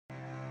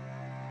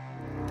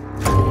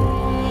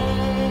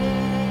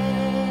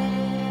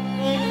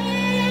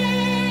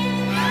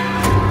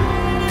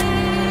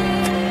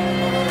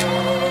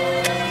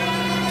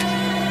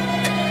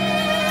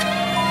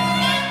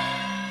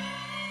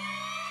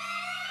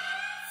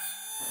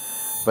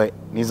Baik,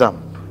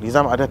 Nizam.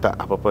 Nizam, ada tak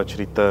apa-apa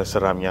cerita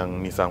seram yang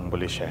Nizam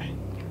boleh share?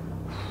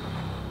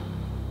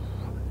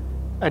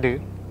 Ada.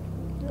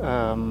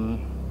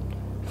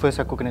 First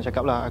aku kena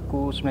cakap lah,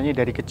 aku sebenarnya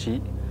dari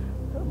kecil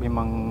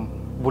memang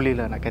boleh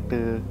lah nak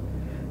kata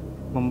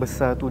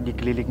membesar tu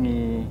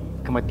dikelilingi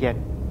kematian,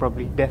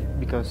 probably death,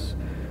 because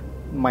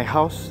my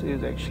house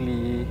is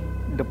actually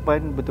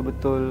depan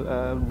betul-betul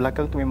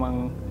belakang tu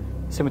memang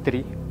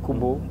cemetery,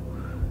 kubur.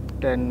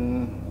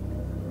 Dan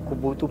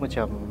kubur tu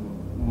macam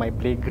my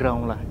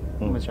playground lah,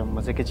 macam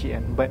masa kecil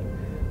kan. But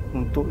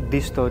untuk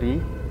this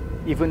story,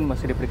 even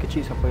masa daripada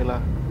kecil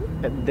sampailah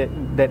at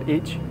that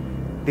age,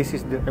 this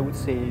is I would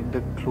say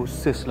the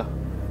closest lah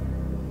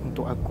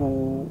untuk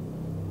aku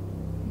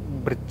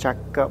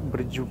bercakap,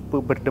 berjumpa,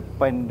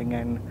 berdepan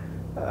dengan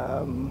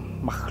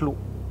makhluk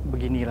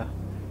beginilah.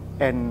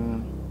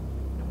 And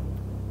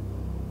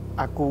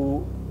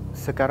aku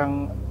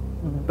sekarang,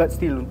 but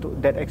still untuk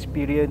that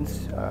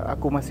experience,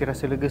 aku masih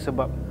rasa lega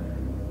sebab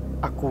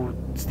aku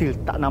still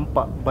tak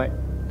nampak, but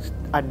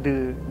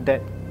ada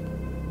that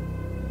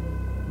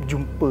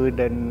jumpa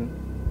dan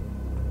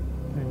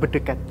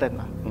berdekatan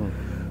lah.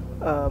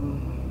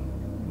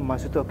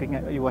 Masa tu aku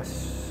ingat it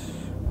was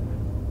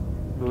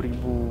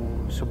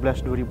 2011-2012.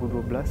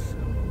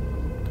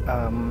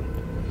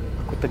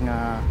 Aku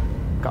tengah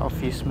kat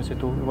office masa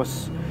tu. It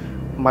was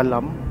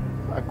malam.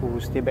 Aku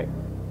stay back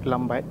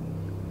lambat.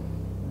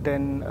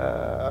 Dan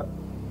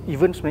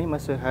even sebenarnya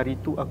masa hari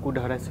tu aku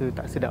dah rasa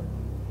tak sedap.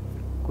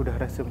 Aku dah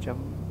rasa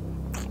macam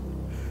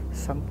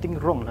something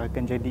wrong lah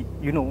akan jadi.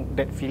 You know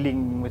that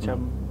feeling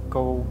macam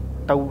kau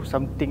tahu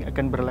something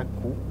akan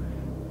berlaku,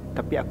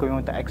 tapi aku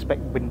memang tak expect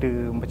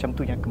benda macam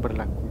tu yang akan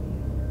berlaku.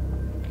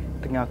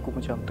 Aku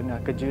tengah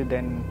kerja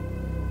dan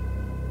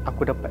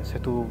aku dapat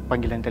satu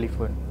panggilan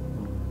telefon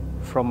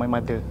from my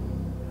mother.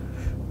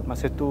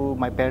 Masa tu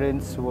my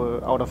parents were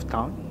out of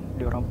town.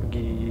 Diorang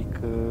pergi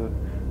ke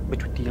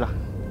bercuti lah.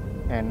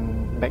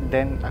 And back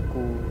then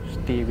aku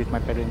stay with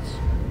my parents.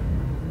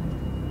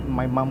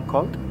 My mum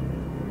called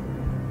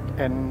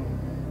and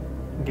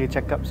dia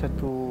cakap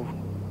satu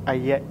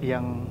ayat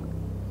yang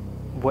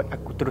buat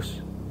aku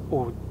terus,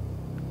 oh,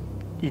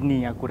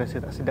 ini aku rasa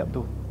tak sedap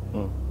tu.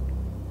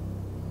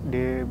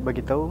 Dia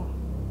bagi tahu,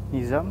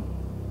 Nizam,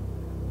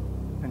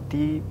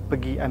 nanti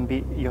pergi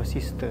ambil your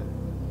sister.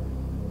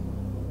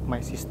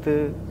 My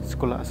sister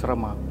sekolah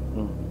asrama.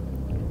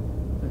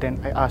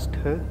 Then I asked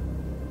her,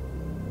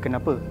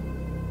 kenapa?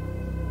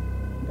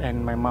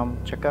 And my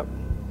mum cakap,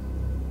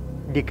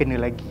 dia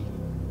kena lagi.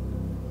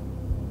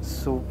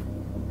 So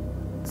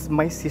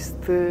my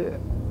sister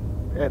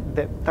at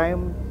that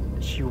time,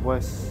 she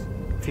was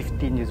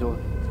 15 years old,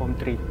 form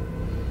 3.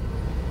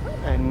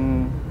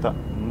 And Tak,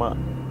 mak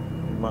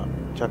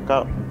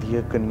cakap dia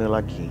kena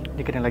lagi.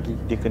 dia kena lagi.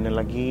 Dia kena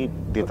lagi,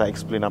 dia tak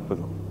explain apa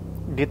tu.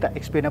 Dia tak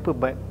explain apa,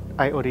 but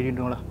I already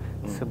know lah.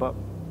 Sebab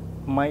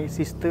my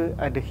sister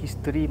ada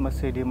history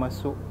masa dia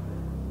masuk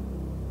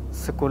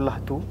sekolah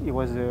tu. It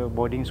was a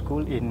boarding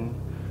school in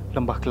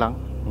Lembah Kelang.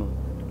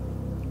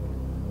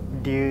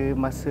 Dia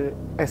masa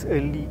as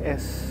early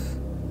as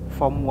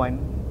form 1,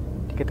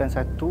 tingkatan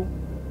 1,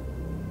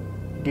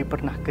 dia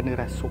pernah kena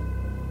rasuk.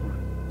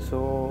 So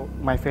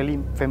my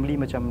family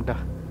macam dah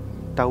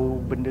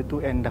tahu benda tu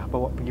and dah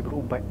bawa pergi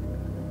berubat.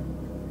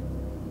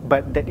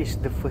 But that is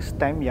the first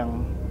time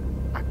yang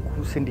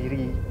aku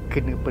sendiri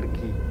kena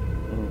pergi.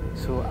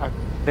 So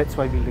that's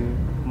why bila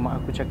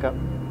mak aku cakap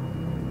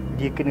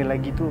dia kena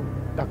lagi tu,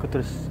 aku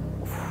terus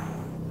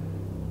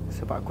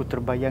sebab aku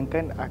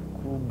terbayangkan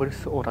aku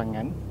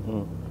berseorangan.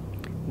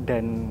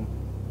 Dan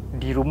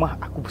di rumah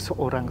aku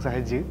seorang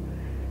sahaja.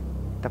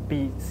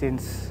 Tapi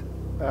since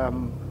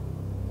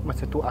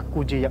masa tu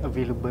aku je yang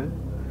available,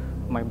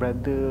 my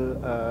brother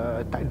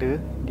tak ada.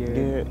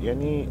 Dia yang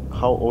ni,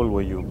 how old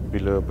were you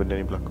bila benda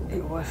ni berlaku?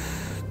 It was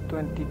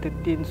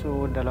 2013,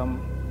 so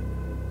dalam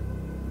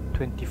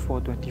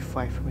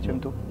 24-25 macam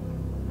tu.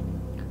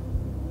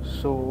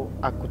 So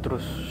aku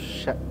terus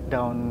shut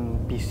down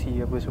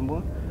PC apa semua,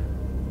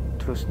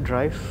 terus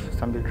drive.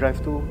 Sambil drive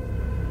tu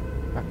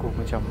aku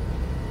macam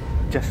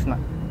just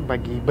nak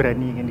bagi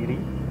berani dengan diri,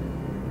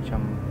 macam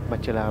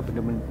bacalah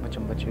benda-benda,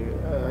 macam baca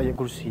ayat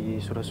kursi,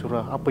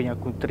 surah-surah, apa yang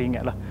aku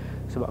teringat lah.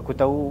 Sebab aku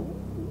tahu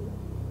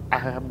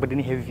benda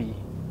ni heavy.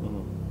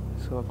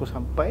 So aku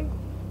sampai,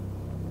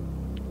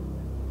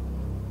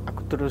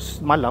 aku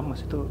terus malam,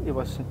 masa tu it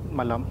was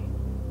malam.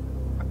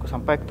 Aku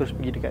sampai, aku terus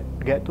pergi dekat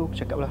guard tu. Aku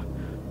cakap lah,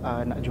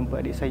 nak jumpa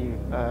adik saya,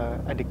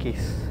 ada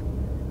kes.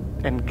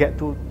 And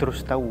guard tu terus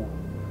tahu,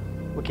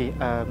 okay,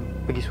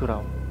 pergi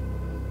surau.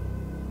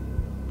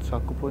 So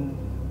aku pun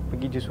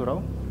pergi je surau.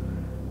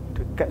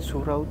 Dekat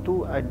surau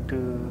tu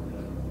ada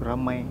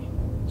ramai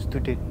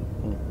student.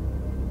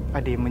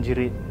 Ada yang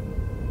menjerit,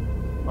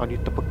 ada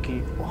yang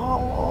terpekik,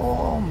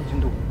 macam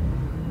tu.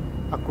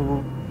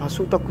 Aku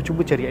masuk tu, aku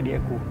cuba cari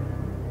adik aku.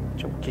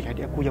 Macam, okay,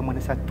 adik aku yang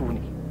mana satu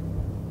ni?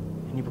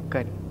 Ini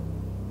bukan,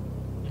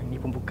 yang ni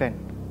pun bukan.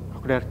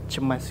 Aku dah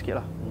cemas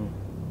sikit lah.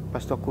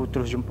 Lepas tu aku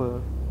terus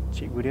jumpa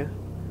cikgu dia.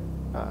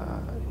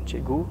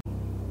 Cikgu,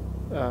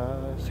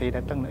 saya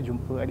datang nak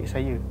jumpa adik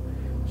saya.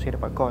 saya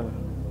dapat call.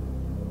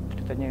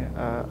 Dia tanya,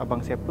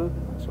 abang siapa?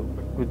 So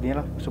ni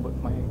lah, sebut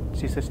my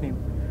sister's name.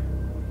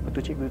 Lepas tu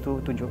cikgu tu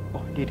tunjuk,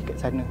 oh dia dekat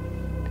sana,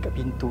 dekat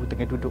pintu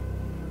tengah duduk.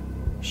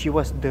 She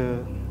was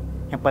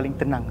yang paling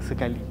tenang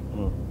sekali.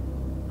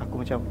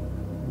 Aku macam,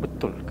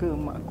 betul ke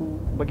mak aku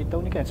bagi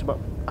tahu ni kan? Sebab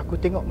aku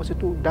tengok masa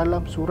tu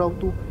dalam surau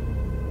tu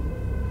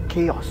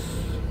chaos.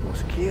 It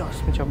was chaos.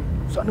 Macam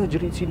sana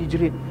jerit, sini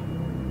jerit.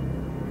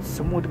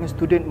 Semua dengan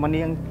student,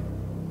 mana yang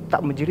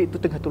tak menjerit tu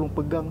tengah tolong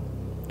pegang.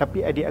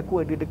 Tapi adik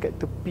aku ada dekat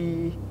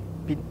tepi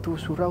pintu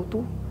surau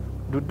tu,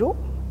 duduk,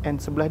 and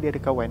sebelah dia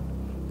ada kawan.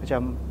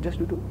 Macam just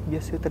duduk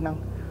biasa, tenang.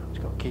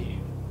 Aku cakap okay,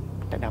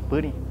 tak ada apa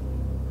ni.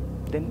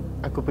 Then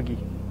aku pergi,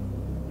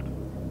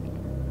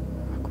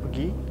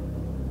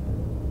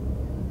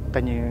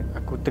 tanya,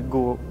 aku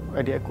tegur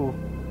adik aku,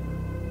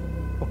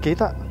 okey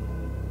tak?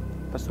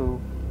 Lepas tu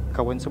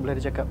kawan sebelah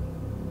dia cakap,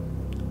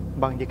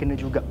 bang dia kena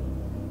juga.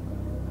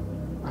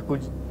 Aku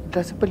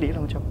rasa pelik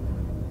lah, macam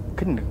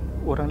kena?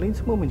 Orang lain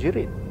semua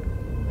menjerit,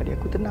 adik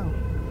aku tenang.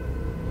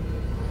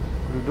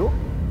 Aku duduk,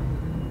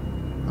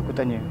 aku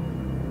tanya,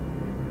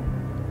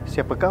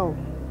 siapa kau?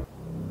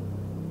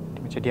 Dia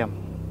macam diam.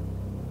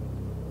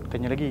 Aku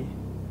tanya lagi,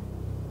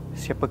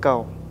 siapa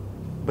kau?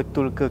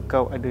 Betul ke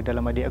kau ada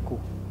dalam adik aku?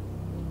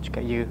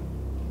 Cakap ya,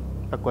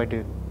 aku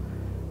ada.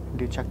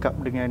 Dia cakap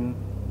dengan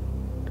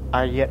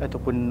ayat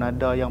ataupun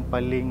nada yang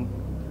paling,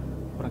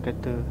 orang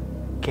kata,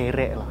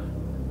 kerek lah.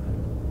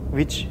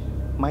 Which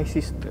my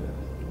sister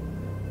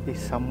is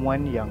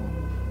someone yang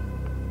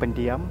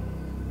pendiam,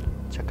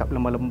 cakap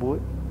lemah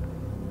lembut.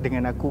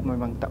 Dengan aku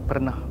memang tak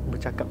pernah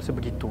bercakap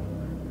sebegitu.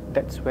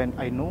 That's when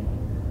I know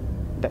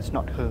that's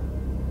not her.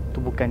 Itu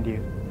bukan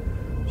dia.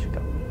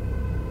 Cakap,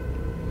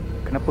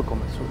 kenapa kau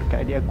masuk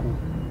dekat adik aku?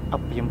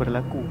 Apa yang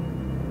berlaku?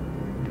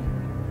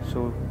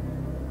 So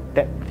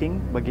that thing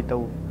bagi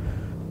tahu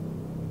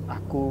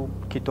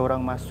kita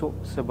orang masuk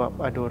sebab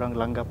ada orang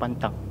langgar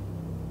pantang.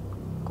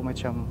 Aku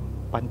macam,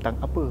 pantang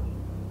apa?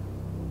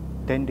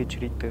 Then dia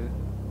cerita,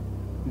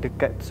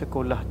 dekat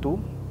sekolah tu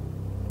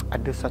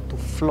ada satu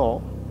floor,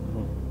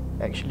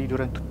 actually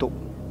diorang tutup.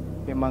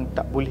 Memang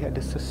tak boleh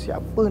ada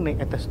sesiapa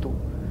naik atas tu.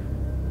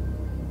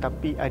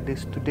 Tapi ada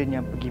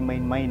student yang pergi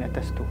main-main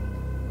atas tu.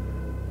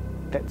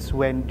 That's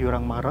when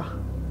diorang marah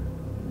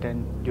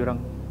dan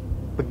diorang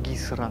pergi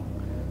serang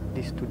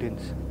the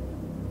students.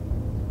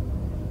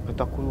 Lepas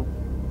tu aku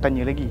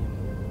tanya lagi,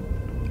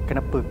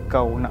 kenapa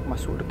kau nak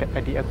masuk dekat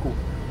adik aku?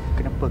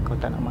 Kenapa kau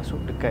tak nak masuk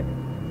dekat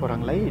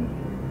orang lain?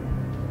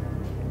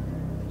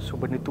 So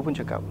benda tu pun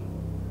cakap,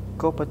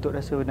 kau patut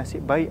rasa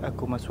nasib baik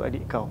aku masuk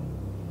adik kau.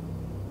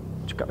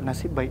 Cakap,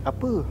 nasib baik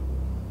apa?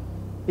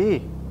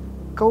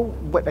 Kau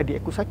buat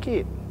adik aku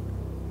sakit.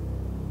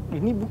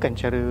 Ini bukan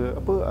cara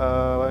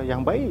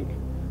yang baik.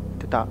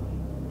 Tetap,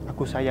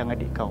 aku sayang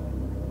adik kau.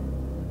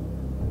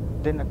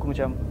 Dan aku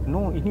macam,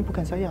 no, ini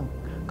bukan sayang.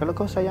 Kalau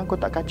kau sayang, kau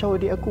tak kacau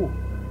adik aku.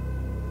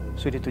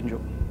 So dia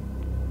tunjuk,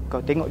 kau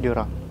tengok dia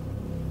orang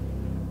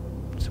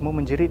semua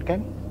menjerit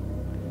kan?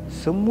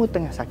 Semua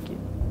tengah sakit.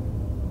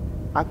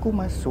 Aku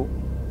masuk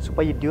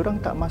supaya dia orang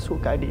tak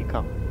masuk ke adik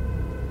kau.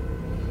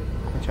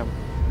 Aku macam,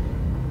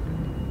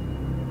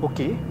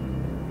 okey,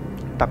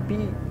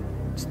 tapi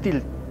still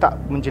tak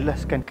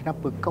menjelaskan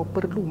kenapa kau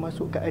perlu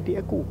masuk ke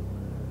adik aku.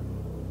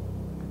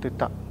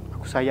 Tetap,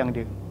 aku sayang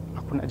dia,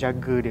 aku nak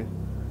jaga dia.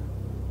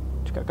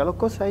 Cakap, kalau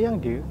kau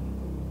sayang dia,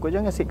 kau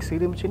jangan seksa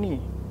dia macam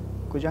ni.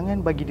 Kau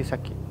jangan bagi dia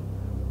sakit.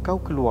 Kau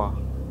keluar.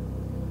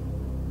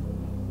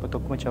 Lepas tu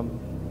aku macam,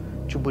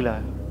 cubalah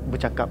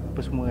bercakap apa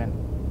semua kan.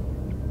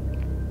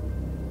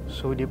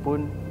 So dia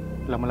pun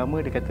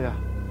lama-lama dia kata lah,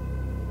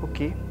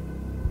 okey,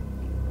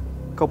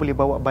 kau boleh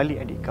bawa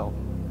balik adik kau.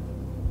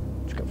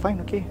 Cakap, fine,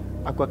 okey,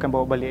 aku akan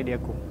bawa balik adik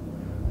aku.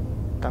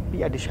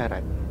 Tapi ada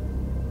syarat.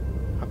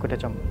 Aku dah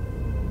macam,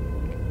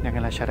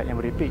 janganlah syarat yang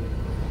merepek.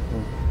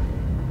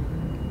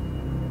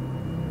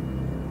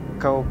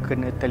 Kau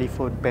kena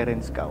telefon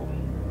parents kau.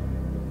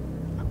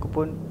 Aku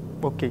pun,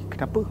 okey,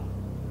 kenapa?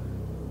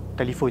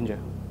 Telefon je.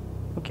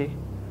 Okey,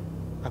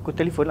 aku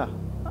telefon lah.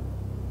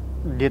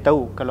 Dia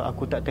tahu kalau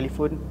aku tak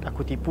telefon,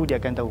 aku tipu, dia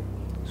akan tahu.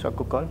 So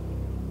aku call.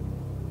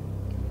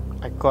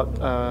 I called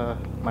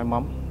my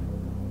mom.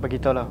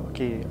 Beritahu lah,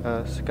 okey,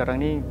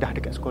 sekarang ni dah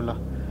dekat sekolah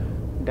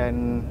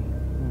dan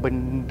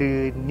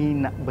benda ni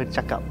nak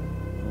bercakap.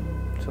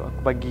 So aku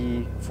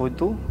bagi phone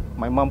tu.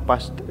 My mom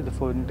pass the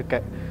phone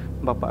dekat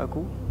bapa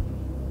aku.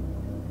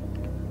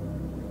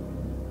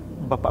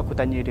 Bapa aku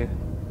tanya dia,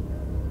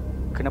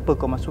 kenapa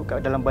kau masuk kat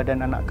dalam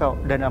badan anak kau,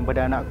 dalam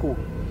badan anakku?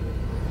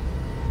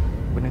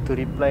 Benda tu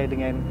reply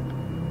dengan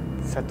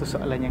satu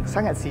soalan yang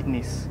sangat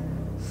sinis.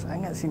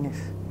 Sangat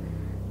sinis.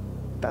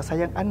 Tak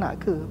sayang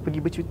anak ke pergi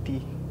bercuti?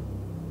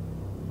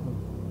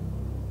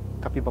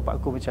 Tapi bapa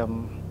aku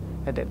macam,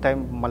 at that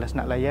time malas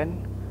nak layan.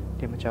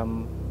 Dia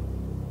macam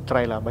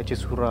try lah baca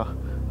surah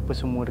apa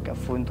semua dekat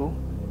phone tu.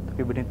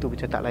 Tapi benda tu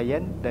macam tak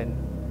layan dan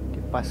dia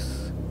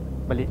pass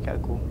balik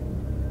kat aku.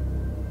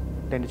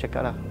 Dan dia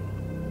cakap lah,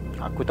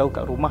 aku tahu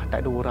kat rumah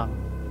tak ada orang.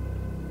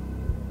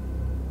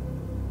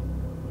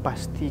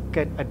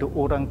 pastikan ada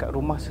orang kat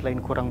rumah selain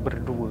korang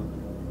berdua.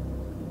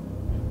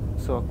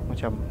 So aku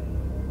macam,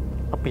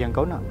 apa yang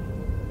kau nak?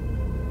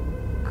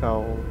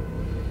 Kau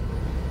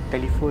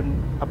telefon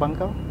abang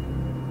kau,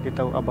 dia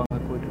tahu abang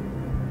aku ada.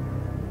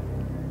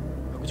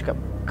 Aku cakap,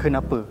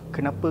 kenapa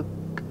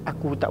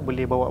aku tak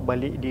boleh bawa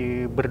balik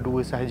dia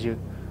berdua sahaja?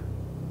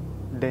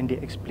 Dan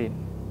dia explain,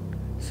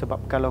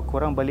 sebab kalau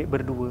korang balik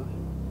berdua,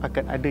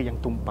 akan ada yang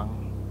tumpang,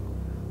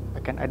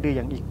 akan ada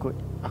yang ikut.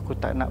 Aku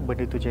tak nak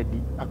benda tu jadi.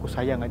 Aku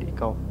sayang adik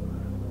kau.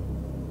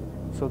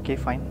 So okay,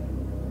 fine.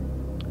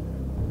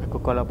 Aku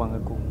call abang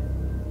aku.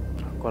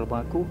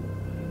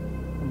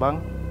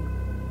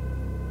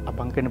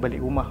 Abang kena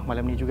balik rumah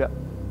malam ni juga,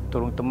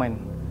 tolong teman.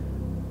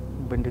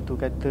 Benda tu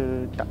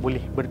kata tak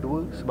boleh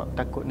berdua sebab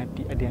takut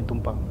nanti ada yang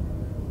tumpang.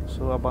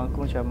 So abang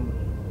aku macam,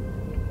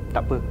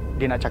 tak apa,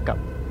 dia nak cakap.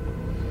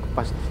 Aku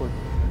pass the phone.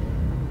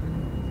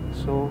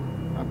 So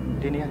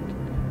dia ni,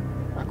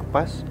 aku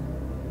pass.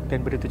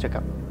 Dan benda tu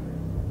cakap,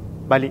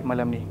 balik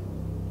malam ni,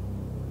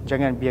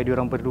 jangan biar dia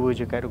orang berdua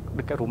je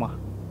dekat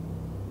rumah.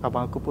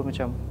 Abang aku pun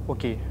macam,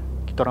 okey,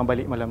 kita orang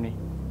balik malam ni.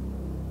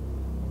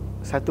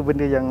 Satu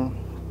benda yang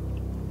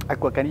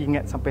aku akan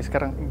ingat sampai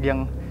sekarang,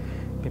 yang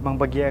memang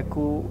bagi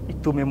aku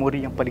itu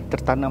memori yang paling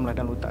tertanam lah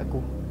dalam otak aku.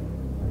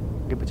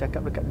 Dia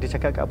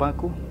cakap kat abang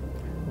aku,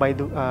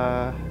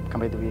 bukan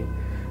by the way,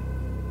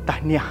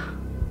 tahniah.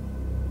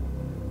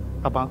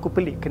 Abang aku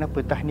pelik,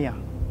 kenapa tahniah?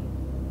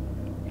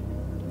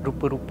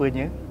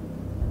 Rupa-rupanya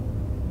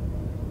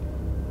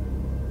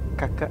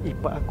kakak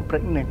ipar aku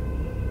pregnant.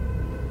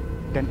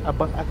 Dan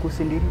abang aku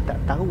sendiri tak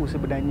tahu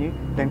sebenarnya,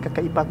 dan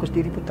kakak ipar aku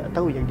sendiri pun tak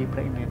tahu yang dia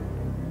pregnant.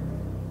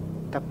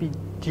 Tapi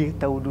dia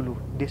tahu dulu.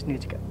 Dia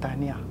sendiri cakap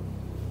tahniah.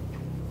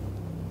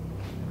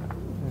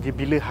 Dia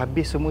bila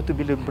habis semua tu,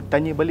 bila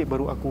bertanya balik,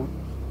 baru aku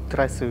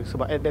terasa.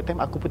 Sebab at that time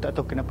aku pun tak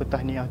tahu kenapa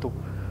tahniah tu.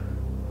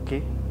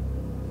 Okay,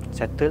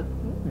 settle,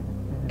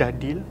 dah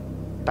deal,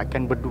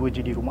 takkan berdua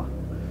je di rumah.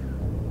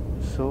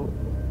 So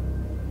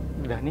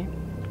dah ni,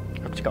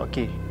 aku cakap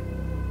okey,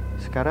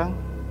 sekarang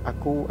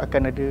aku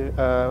akan ada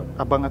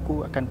abang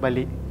aku akan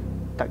balik,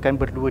 takkan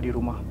berdua di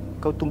rumah.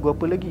 Kau tunggu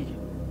apa lagi?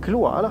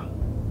 Keluarlah.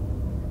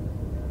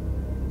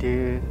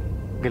 Dia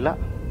gelak.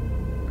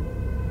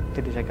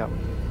 Dia cakap,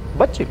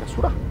 bacalah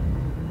surah.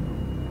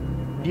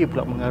 Dia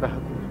pula mengarah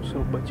aku,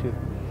 suruh baca.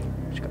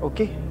 Aku cakap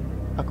okey,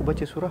 aku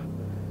baca surah.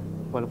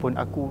 Walaupun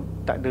aku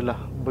tak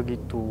adalah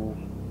begitu,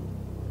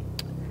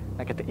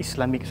 nak kata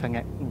Islamik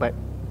sangat, but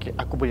okay,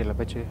 aku bolehlah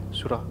baca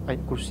surah, ayat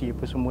kursi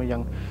apa semua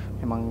yang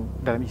memang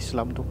dalam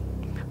Islam tu.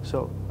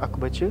 So aku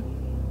baca.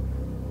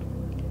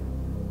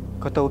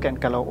 Kau tahu kan,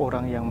 kalau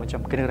orang yang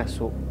macam kena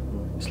rasuk,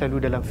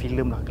 selalu dalam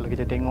filem lah, kalau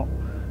kita tengok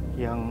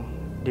yang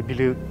dia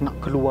bila nak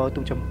keluar tu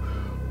macam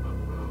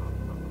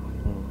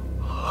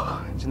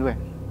tu kan.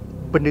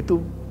 Benda tu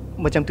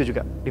macam tu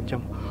juga. Dia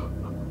macam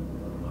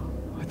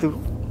tu,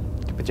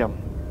 dia pejam.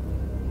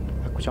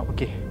 Aku macam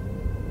okey,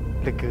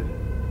 lega.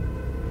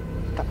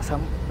 Tak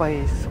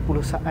sampai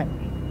 10 saat,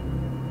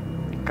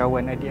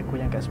 kawan adik aku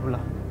yang kat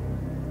sebelah,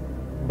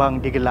 bang,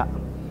 dia gelak.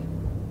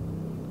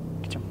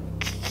 Macam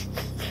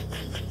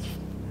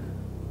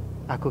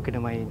aku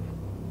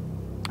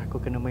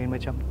kena main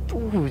macam tu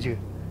je.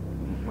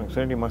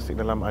 Maksudnya dia masih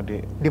dalam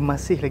adik? Dia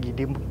masih lagi.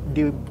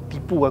 Dia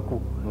tipu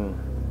aku.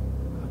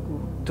 Aku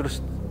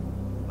terus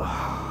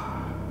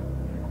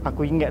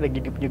aku ingat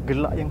lagi dia punya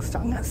gelak yang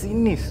sangat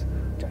sinis.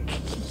 Macam,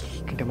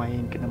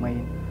 kena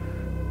main.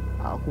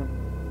 Aku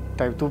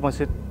time tu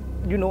masa,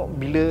 you know,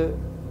 bila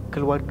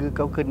keluarga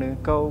kau kena,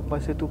 kau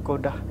masa tu kau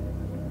dah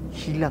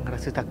hilang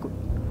rasa takut.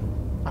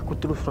 Aku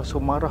terus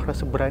rasa marah,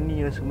 rasa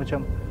berani, rasa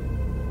macam,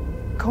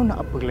 kau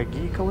nak apa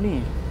lagi kau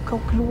ni? Kau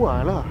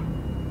keluarlah.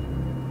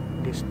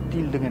 Dia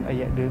still dengan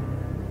ayat dia,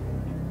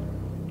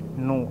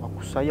 no,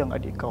 aku sayang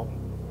adik kau.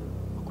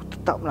 Aku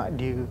tetap nak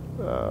dia,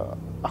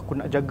 aku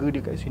nak jaga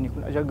dia kat sini, aku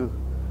nak jaga.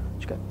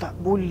 Cakap, tak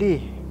boleh.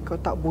 Kau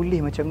tak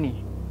boleh macam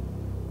ni.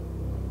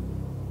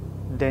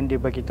 Dan dia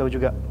bagi tahu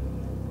juga,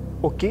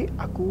 okey,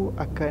 aku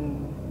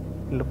akan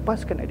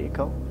lepaskan adik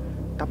kau,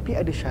 tapi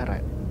ada syarat.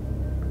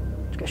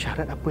 Cakap,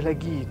 syarat apa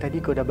lagi? Tadi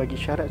kau dah bagi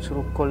syarat,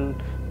 suruh call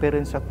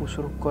parents aku,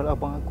 suruh call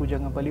abang aku,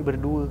 jangan balik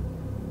berdua.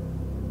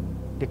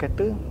 Dia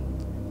kata,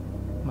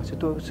 masa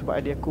tu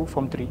sebab adik aku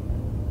form 3,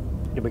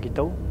 dia bagi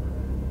tahu,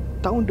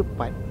 tahun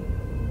depan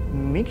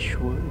make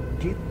sure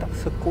dia tak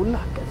sekolah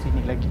kat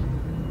sini lagi.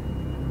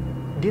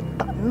 Dia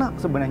tak nak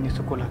sebenarnya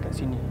sekolah kat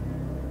sini.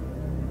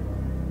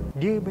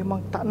 Dia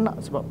memang tak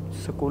nak sebab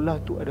sekolah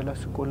tu adalah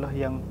sekolah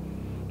yang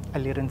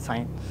aliran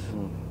sains.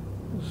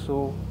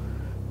 So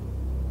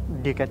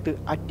dia kata,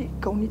 adik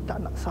kau ni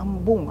tak nak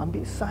sambung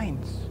ambil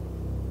sains.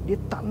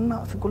 Dia tak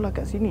nak sekolah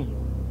kat sini.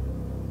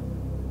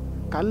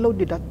 Kalau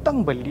dia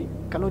datang balik,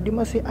 kalau dia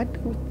masih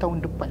ada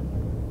tahun depan,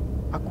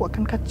 aku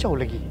akan kacau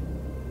lagi.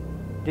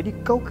 Jadi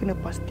kau kena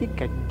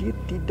pastikan dia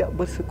tidak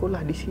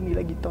bersekolah di sini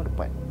lagi tahun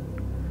depan.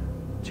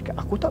 Cakap,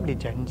 aku tak boleh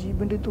janji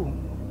benda tu.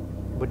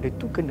 Benda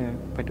tu kena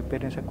pada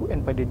parents aku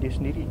dan pada dia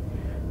sendiri.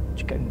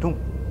 Cakap, no,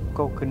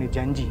 kau kena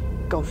janji.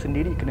 Kau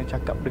sendiri kena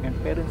cakap dengan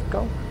parents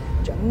kau,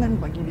 jangan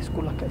bagi dia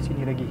sekolah kat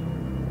sini lagi.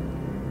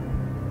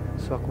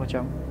 So aku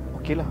macam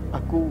okay lah,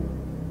 aku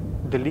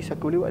the least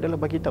aku boleh buat adalah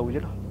bagi tahu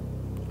je lah,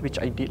 which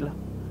I did lah.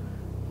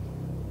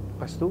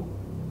 Lepas tu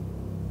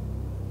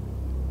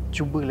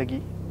cuba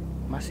lagi,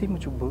 masih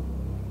mencuba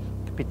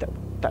tapi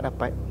tak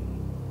dapat.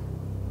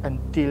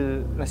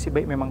 Until nasib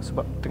baik memang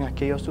sebab tengah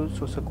chaos tu,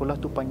 so sekolah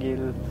tu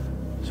panggil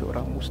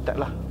seorang ustaz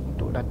lah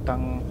untuk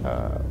datang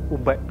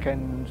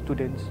ubatkan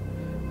students.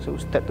 So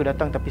ustaz tu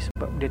datang, tapi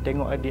sebab dia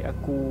tengok adik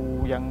aku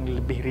yang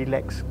lebih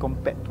relax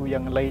compared tu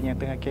yang lain yang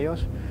tengah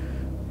chaos,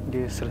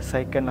 dia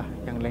selesaikan lah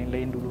yang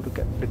lain-lain dulu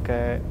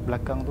dekat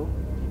belakang tu.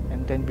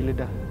 And then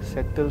bila dah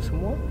settle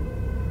semua,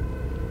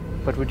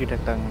 baru dia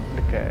datang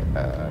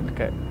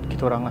dekat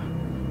kita orang lah.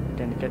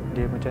 Dan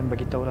dia macam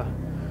bagi tahu lah,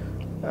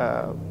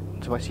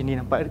 sebab sini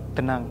nampak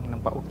tenang,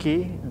 nampak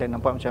okey, dan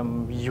nampak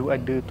macam you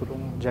ada,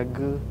 tolong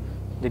jaga.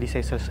 Jadi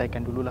saya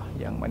selesaikan dululah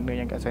yang mana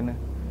yang kat sana.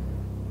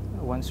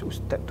 Once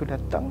ustaz tu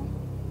datang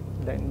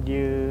dan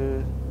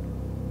dia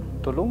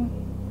tolong,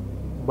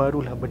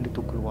 barulah benda tu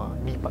keluar,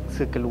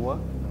 dipaksa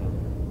keluar.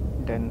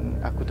 Dan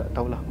aku tak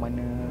tahulah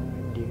mana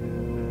dia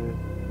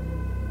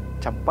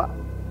campak,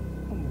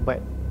 but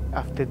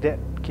after that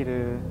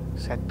kira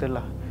settle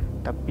lah.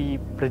 Tapi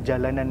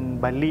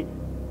perjalanan balik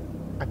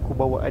aku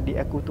bawa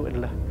adik aku tu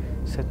adalah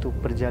satu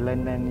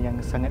perjalanan yang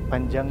sangat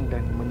panjang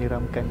dan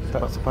menyeramkan.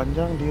 Tak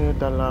sepanjang dia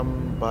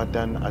dalam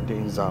badan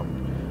adik Nizam,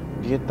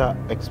 dia tak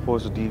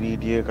expose diri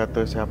dia,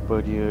 kata siapa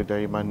dia,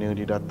 dari mana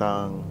dia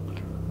datang.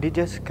 Dia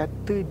just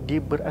kata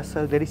dia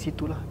berasal dari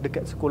situlah,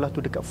 dekat sekolah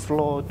tu, dekat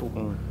floor tu.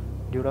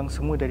 Diorang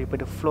semua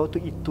daripada floor tu,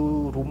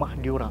 itu rumah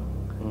diorang.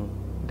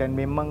 Dan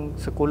memang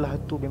sekolah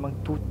tu memang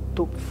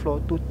tutup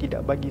floor tu,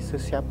 tidak bagi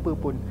sesiapa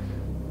pun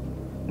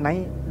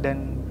naik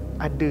dan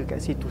ada kat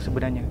situ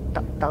sebenarnya.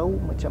 Tak tahu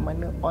macam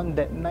mana on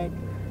that night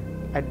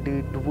ada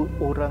 2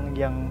 orang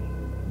yang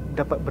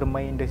dapat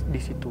bermain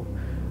di situ.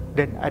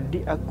 Dan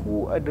adik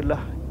aku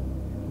adalah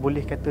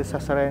boleh kata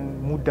sasaran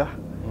mudah.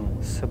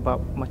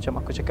 Sebab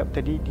macam aku cakap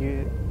tadi,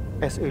 dia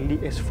as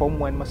early as form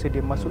 1, masa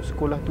dia masuk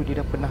sekolah tu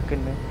dia dah pernah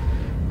kena.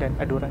 Dan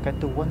ada orang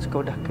kata once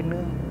kau dah kena,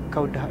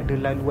 kau dah ada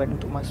laluan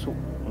untuk masuk.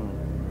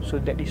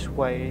 So that is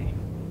why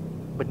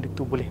benda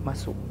tu boleh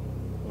masuk.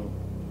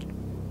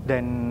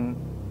 Dan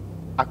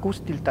aku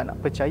still tak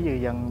nak percaya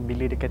yang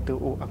bila dia kata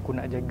oh aku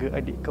nak jaga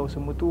adik kau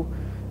semua tu,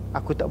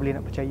 aku tak boleh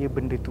nak percaya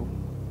benda tu.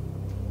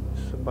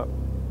 Sebab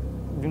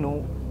you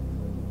know,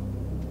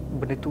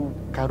 benda tu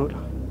karut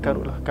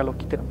lah kalau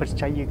kita nak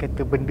percaya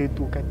kata benda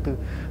tu kata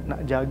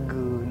nak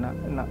jaga,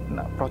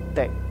 nak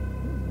protect.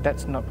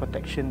 That's not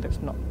protection,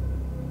 that's not.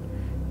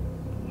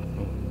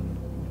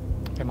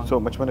 Memang.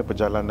 So macam mana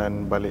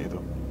perjalanan balik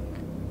tu?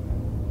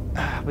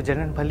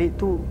 Perjalanan balik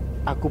tu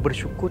aku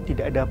bersyukur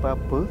tidak ada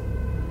apa-apa,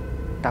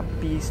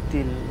 tapi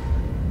still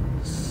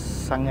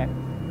sangat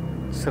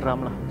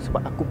seram lah.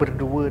 Sebab aku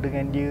berdua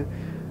dengan dia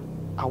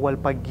awal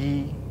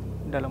pagi,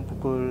 dalam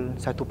pukul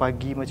 1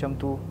 pagi macam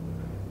tu.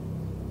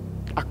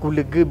 Aku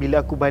lega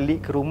bila aku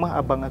balik ke rumah,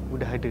 abang aku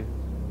dah ada.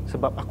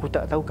 Sebab aku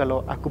tak tahu,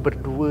 kalau aku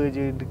berdua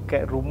je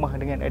dekat rumah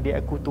dengan adik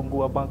aku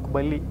tunggu abang aku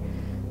balik,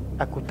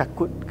 aku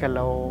takut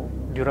kalau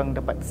diorang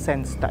dapat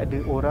sense tak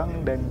ada orang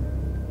dan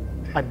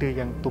ada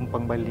yang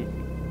tumpang balik.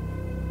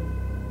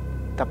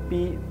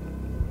 Tapi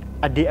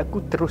adik aku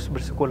terus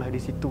bersekolah di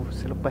situ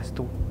selepas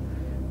tu.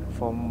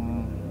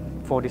 Form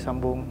 4 dia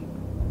sambung.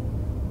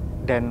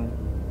 Dan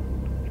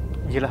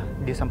yelah,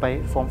 dia sampai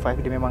Form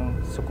 5, dia memang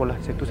sekolah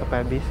situ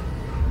sampai habis.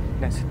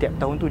 Dan setiap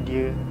tahun tu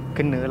dia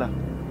kena lah.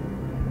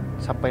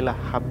 Sampailah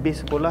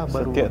habis sekolah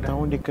baru. Setiap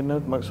tahun dia kena,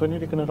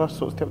 maksudnya dia kena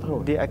rasuk setiap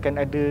tahun? Dia akan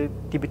ada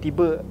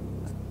tiba-tiba.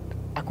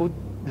 Aku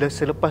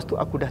selepas tu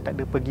aku dah tak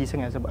ada pergi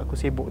sangat sebab aku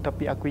sibuk.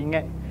 Tapi aku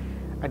ingat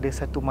ada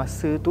satu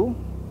masa tu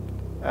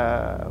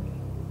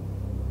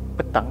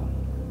petang,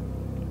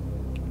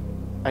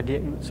 adik,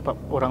 sebab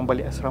orang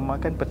balik asrama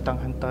kan petang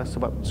hantar,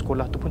 sebab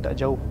sekolah tu pun tak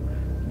jauh,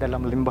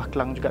 dalam Lembah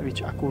Kelang juga,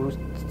 which aku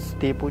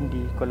stay pun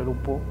di Kuala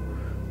Lumpur.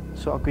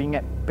 So aku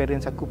ingat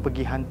parents aku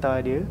pergi hantar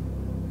dia.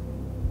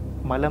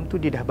 Malam tu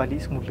dia dah balik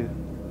semula.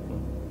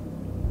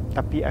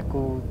 Tapi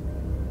aku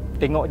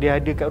tengok dia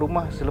ada kat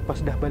rumah.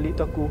 Selepas dah balik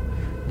tu aku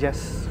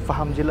just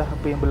faham je lah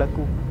apa yang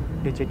berlaku.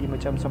 Dia jadi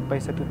macam sampai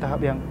satu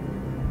tahap yang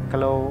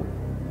kalau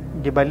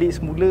dia balik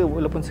semula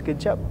walaupun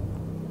sekejap,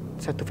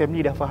 satu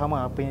family dah faham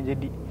lah apa yang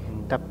jadi.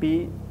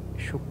 Tapi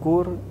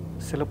syukur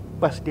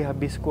selepas dia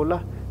habis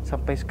sekolah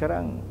sampai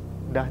sekarang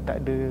dah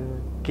tak ada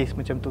kes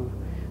macam tu.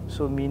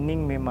 So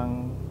meaning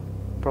memang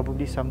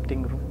probably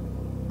something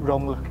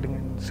wrong lah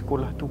dengan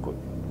sekolah tu kot.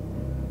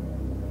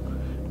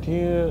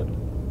 Dia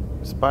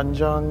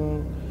sepanjang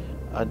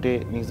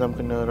adik Nizam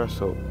kena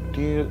rasuk,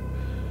 dia,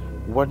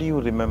 what do you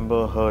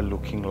remember her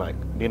looking like?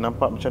 Dia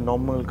nampak macam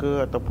normal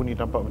ke, ataupun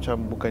dia nampak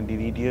macam bukan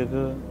diri dia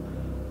ke?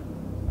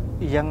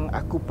 Yang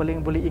aku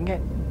paling boleh ingat,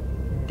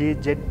 dia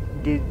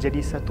jadi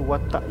satu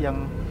watak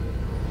yang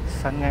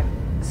sangat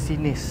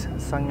sinis,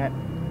 sangat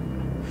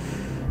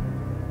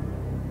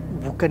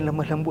bukan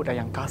lemah lembut dah,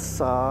 yang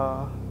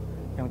kasar,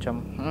 yang macam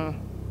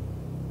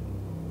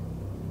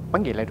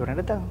panggil lah diorang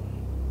datang,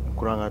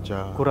 Kurang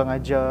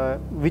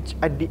ajar. which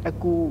adik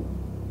aku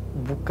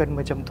bukan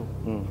macam tu.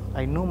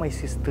 I know my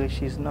sister,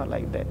 she's not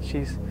like that.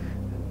 She's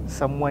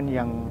someone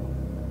yang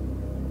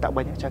tak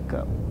banyak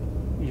cakap.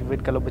 Even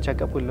kalau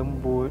bercakap pun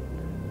lembut.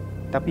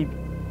 Tapi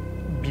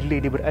bila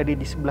dia berada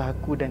di sebelah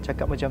aku dan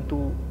cakap macam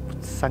tu,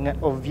 sangat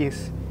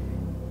obvious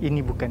ini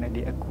bukan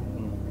adik aku.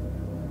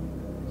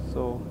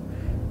 So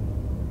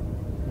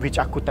which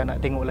aku tak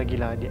nak tengok lagi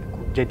lah adik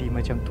aku jadi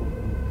macam tu.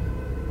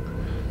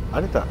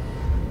 Ada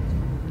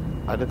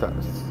tak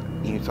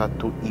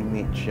satu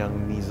image yang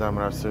Nizam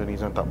rasa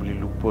Nizam tak boleh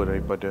lupa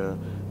daripada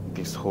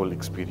this whole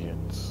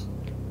experience?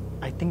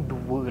 I think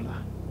dua lah.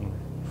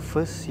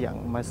 First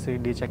yang masa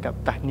dia cakap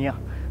tahniah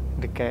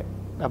dekat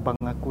abang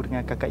aku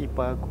dengan kakak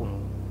ipar aku.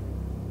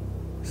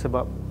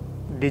 Sebab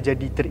dia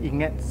jadi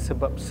teringat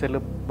sebab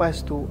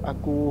selepas tu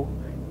aku,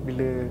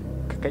 bila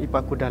kakak ipar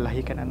aku dah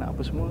lahirkan anak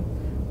apa semua,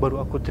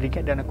 baru aku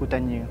teringat dan aku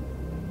tanya,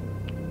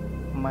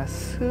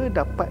 masa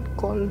dapat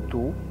call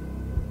tu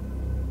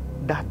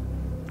dah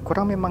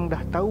korang memang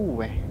dah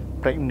tahu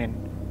pregnant?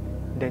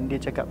 Dan dia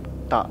cakap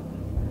tak,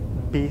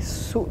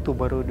 besok tu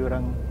baru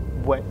diorang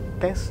buat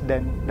test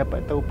dan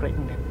dapat tahu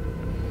pregnant.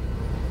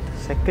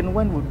 Second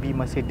one would be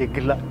masa dia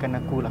gelakkan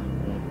aku lah,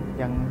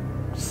 yang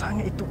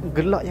sangat, itu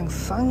gelak yang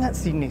sangat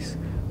sinis.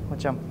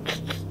 Macam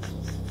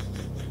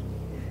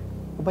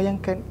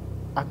bayangkan,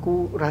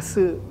 aku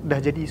rasa dah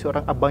jadi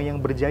seorang abang yang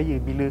berjaya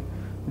bila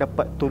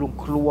dapat tolong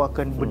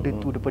keluarkan benda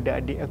tu daripada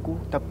adik aku,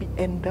 tapi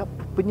end up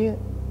rupanya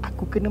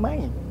aku kena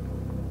main.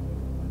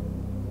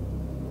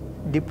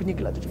 Dia punya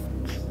gelak tu,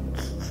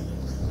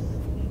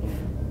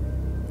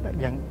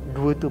 yang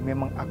dua tu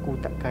memang aku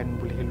takkan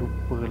boleh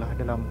lupa lah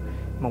dalam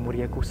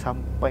memori aku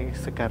sampai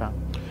sekarang.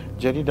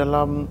 Jadi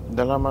dalam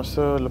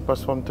masa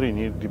lepas form 3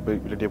 ni,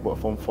 bila dia buat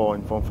form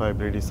 4 dan form 5,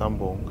 bila dia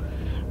sambung,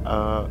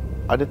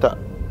 ada tak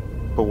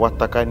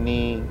perwatakan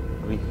ni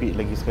repeat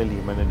lagi sekali,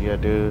 mana dia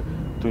ada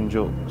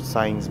tunjuk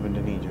signs benda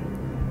ni je?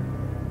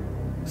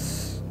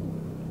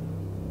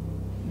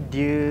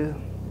 Dia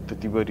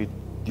tiba-tiba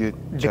dia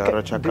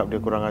cara cakap dia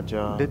kurang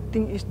ajar. The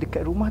thing is,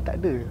 dekat rumah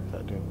tak ada.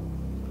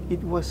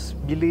 It was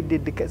bila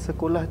dia dekat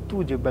sekolah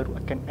tu je baru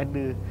akan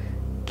ada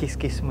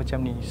kes-kes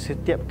macam ni.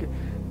 Setiap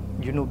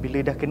bila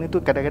dah kena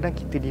tu, kadang-kadang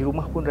kita di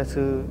rumah pun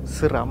rasa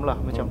seram lah.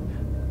 Macam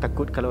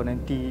takut kalau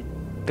nanti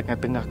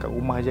tengah-tengah kat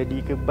rumah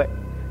jadi ke. But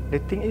the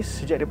thing is,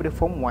 sejak daripada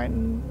form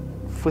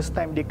 1, first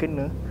time dia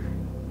kena,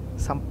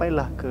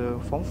 sampailah ke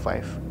form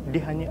 5,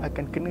 dia hanya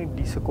akan kena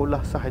di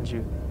sekolah sahaja.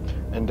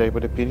 And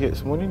daripada period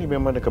semua ni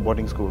memang dekat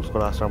boarding school,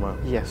 sekolah asrama?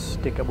 Yes,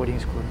 dekat boarding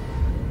school.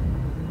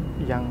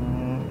 Yang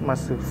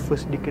masa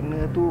first dia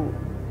kena tu,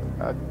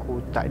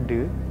 aku tak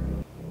ada.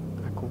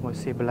 Aku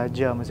masih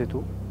belajar masa tu.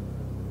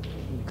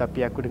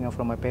 Tapi aku dengar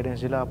from my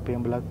parents je lah apa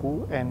yang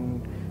berlaku. And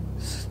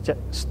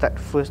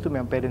start first tu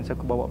memang parents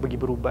aku bawa pergi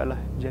berubat lah.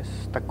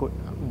 Just takut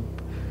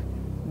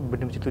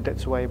benda macam tu.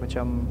 That's why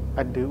macam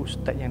ada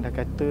ustaz yang dah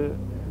kata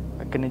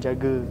kena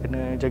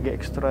jaga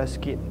extra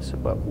sikit.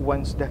 Sebab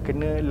once dah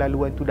kena,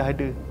 laluan tu dah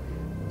ada.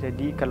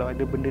 Jadi kalau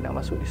ada benda nak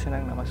masuk, dia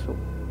senang nak masuk.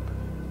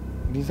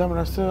 Nizam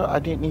rasa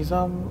adik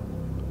Nizam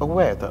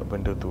aware tak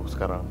benda tu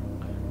sekarang?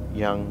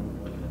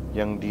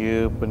 Yang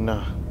dia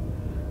pernah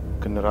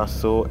kena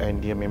rasuk and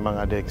dia memang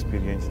ada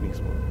experience ni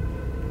semua.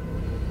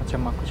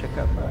 Macam aku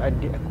cakap,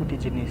 adik aku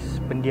dia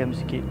jenis pendiam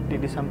sikit. Dia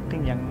ada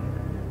something yang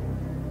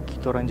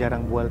kita orang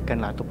jarang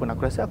bualkan lah. Ataupun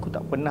aku rasa aku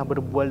tak pernah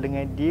berbual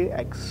dengan dia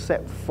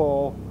except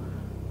for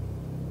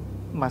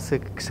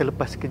masa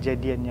selepas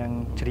kejadian yang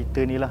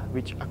cerita ni lah,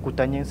 which aku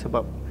tanya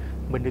sebab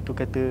benda tu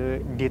kata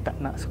dia tak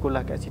nak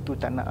sekolah kat situ,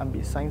 tak nak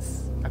ambil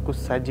sains. Aku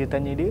saja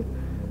tanya dia,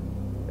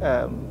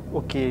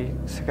 okey,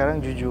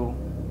 sekarang jujur,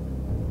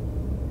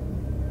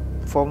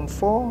 form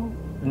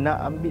 4 nak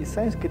ambil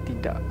sains ke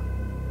tidak?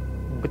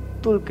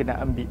 Betul ke nak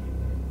ambil?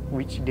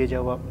 Which dia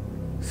jawab,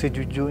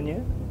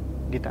 sejujurnya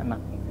dia tak nak.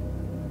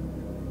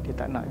 Dia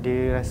tak nak,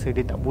 dia rasa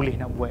dia tak boleh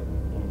nak buat.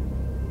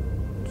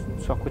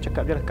 So aku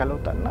cakap je lah, kalau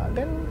tak nak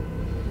then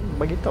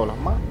bagi tahulah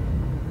mak.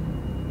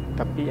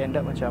 Tapi end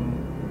up macam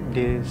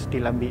dia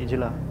still ambil je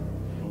lah.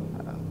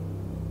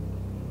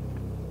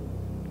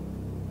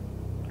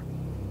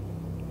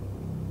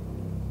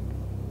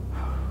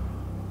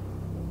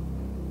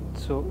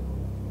 So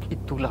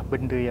itulah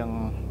benda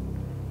yang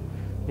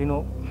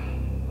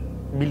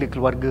bila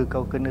keluarga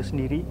kau kena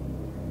sendiri,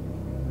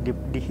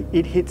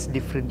 it hits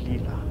differently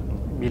lah.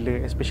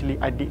 Bila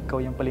especially adik kau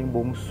yang paling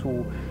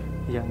bongsu,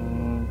 yang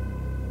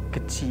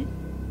kecil,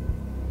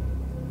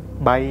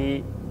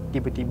 baik,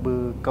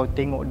 tiba-tiba kau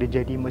tengok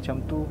dia jadi macam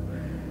tu,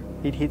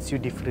 it hits you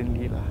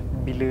differently lah.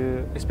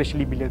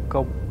 Especially bila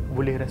kau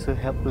boleh rasa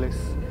helpless,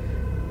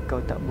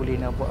 kau tak boleh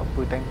nak buat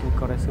apa. Time tu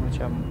kau rasa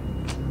macam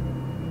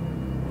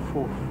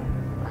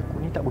aku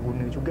ni tak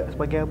berguna juga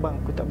sebagai abang,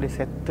 aku tak boleh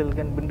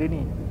settlekan benda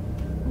ni.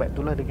 But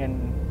itulah, dengan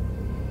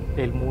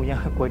ilmu yang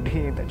aku ada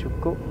yang tak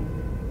cukup,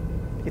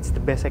 it's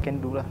the best I can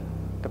do lah.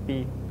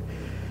 Tapi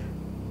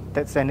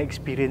that's an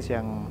experience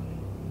yang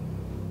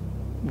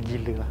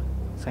gila lah,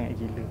 sangat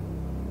gila.